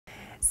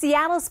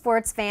Seattle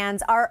sports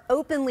fans are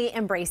openly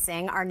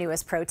embracing our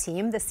newest pro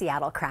team, the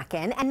Seattle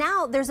Kraken. And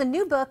now there's a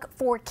new book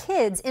for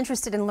kids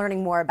interested in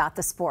learning more about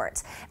the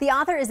sport. The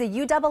author is a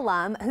UW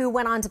alum who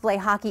went on to play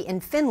hockey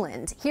in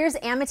Finland. Here's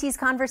Amity's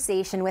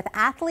conversation with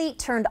athlete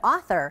turned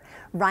author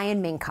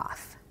Ryan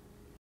Minkoff.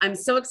 I'm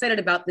so excited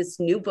about this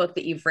new book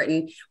that you've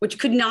written, which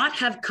could not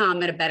have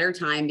come at a better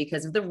time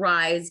because of the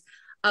rise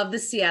of the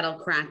Seattle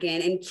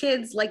Kraken, and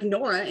kids like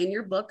Nora in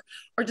your book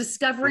are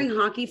discovering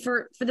hockey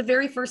for the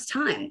very first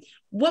time.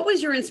 What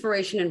was your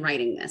inspiration in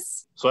writing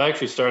this? So I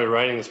actually started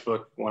writing this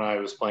book when I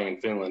was playing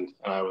in Finland,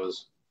 and I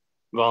was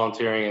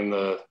volunteering in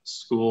the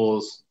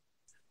schools,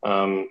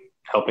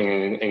 helping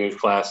in English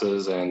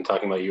classes and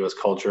talking about U.S.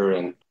 culture.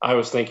 And I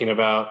was thinking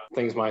about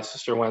things my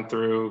sister went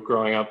through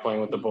growing up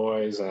playing with the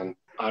boys, and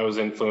I was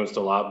influenced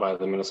a lot by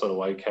the Minnesota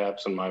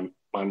Whitecaps, and my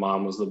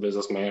mom was the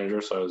business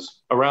manager, so I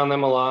was around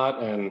them a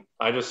lot, and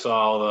I just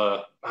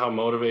saw how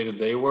motivated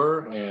they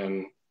were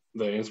and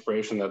the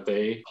inspiration that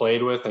they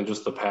played with and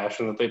just the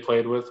passion that they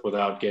played with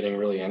without getting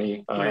really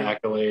any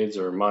accolades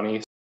or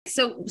money.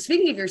 So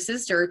speaking of your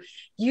sister,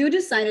 you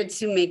decided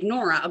to make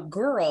Nora, a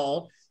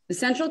girl, the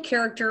central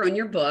character in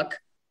your book,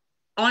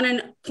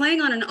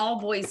 playing on an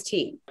all-boys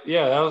team.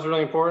 Yeah, that was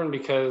really important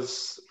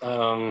because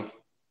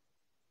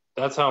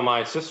that's how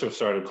my sister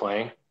started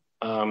playing.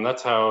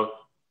 That's how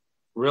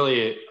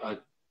really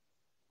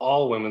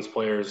all women's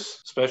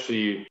players,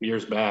 especially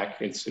years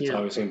back, it's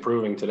obviously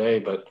improving today,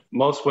 but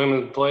most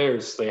women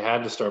players, they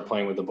had to start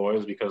playing with the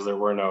boys because there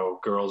were no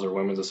girls or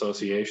women's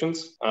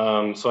associations.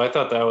 So I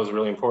thought that was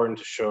really important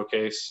to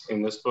showcase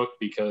in this book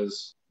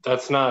because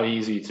that's not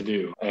easy to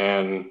do.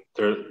 And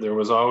there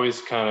was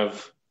always kind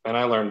of, and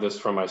I learned this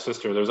from my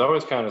sister, there's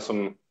always kind of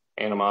some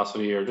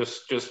animosity or there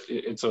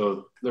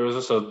was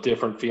just a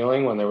different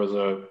feeling when there was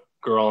a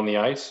girl on the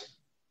ice.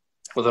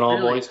 With an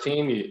all-boys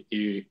team,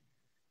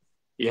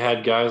 you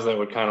had guys that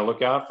would kind of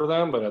look out for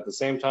them, but at the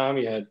same time,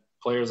 you had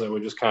players that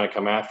would just kind of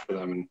come after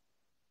them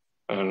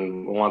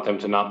and want them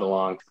to not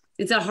belong.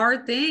 It's a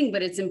hard thing,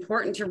 but it's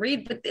important to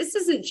read. But this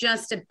isn't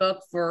just a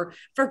book for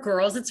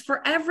girls. It's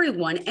for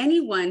everyone,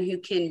 anyone who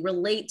can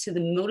relate to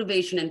the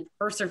motivation and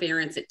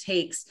perseverance it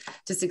takes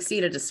to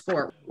succeed at a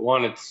sport.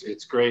 One,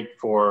 it's great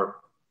for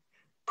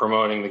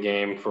promoting the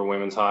game for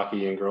women's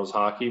hockey and girls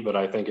hockey, but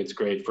I think it's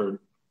great for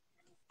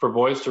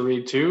boys to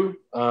read too,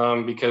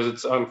 because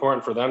it's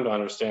important for them to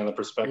understand the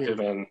perspective,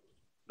 and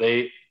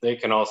they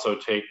can also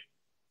take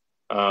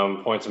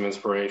points of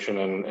inspiration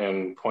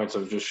and points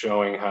of just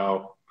showing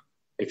how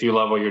if you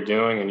love what you're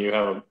doing and you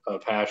have a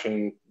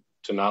passion,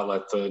 to not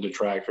let the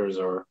detractors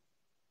or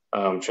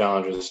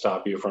challenges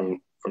stop you from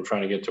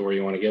trying to get to where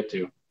you want to get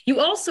to. You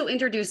also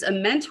introduce a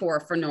mentor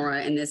for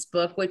Nora in this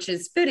book, which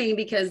is fitting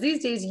because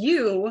these days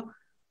you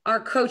are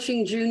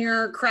coaching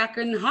junior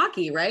Kraken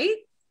hockey, right?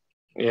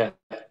 Yeah,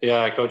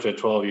 I coach a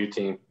 12U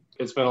team.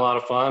 It's been a lot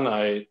of fun.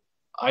 I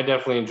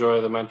definitely enjoy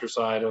the mentor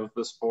side of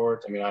the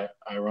sport. I mean,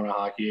 I run a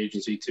hockey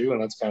agency too,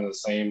 and that's kind of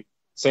the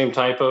same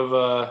type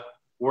of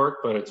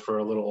work, but it's for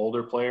a little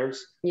older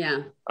players.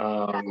 Yeah.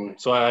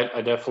 So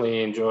I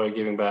definitely enjoy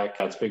giving back.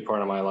 That's a big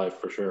part of my life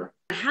for sure.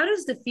 How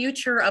does the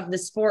future of the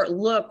sport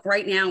look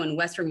right now in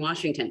Western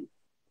Washington?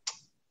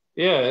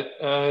 Yeah,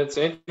 it's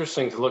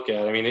interesting to look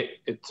at. I mean,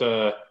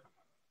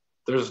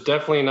 there's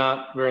definitely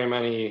not very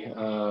many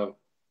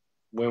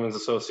women's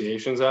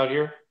associations out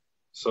here,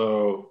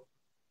 so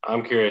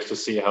I'm curious to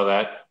see how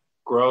that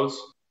grows.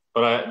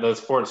 But the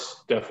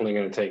sport's definitely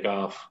going to take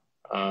off.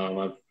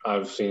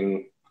 I've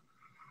seen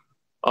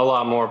a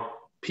lot more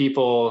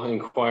people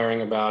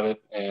inquiring about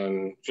it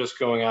and just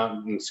going out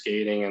and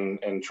skating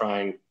and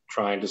trying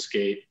to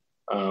skate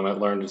at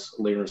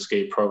learner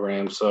skate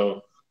programs.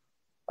 So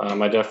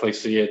I definitely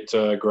see it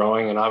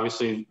growing, and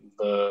obviously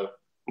the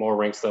more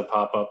rinks that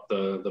pop up,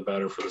 the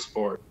better for the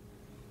sport.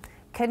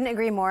 Couldn't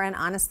agree more, and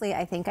honestly,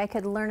 I think I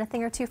could learn a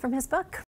thing or two from his book.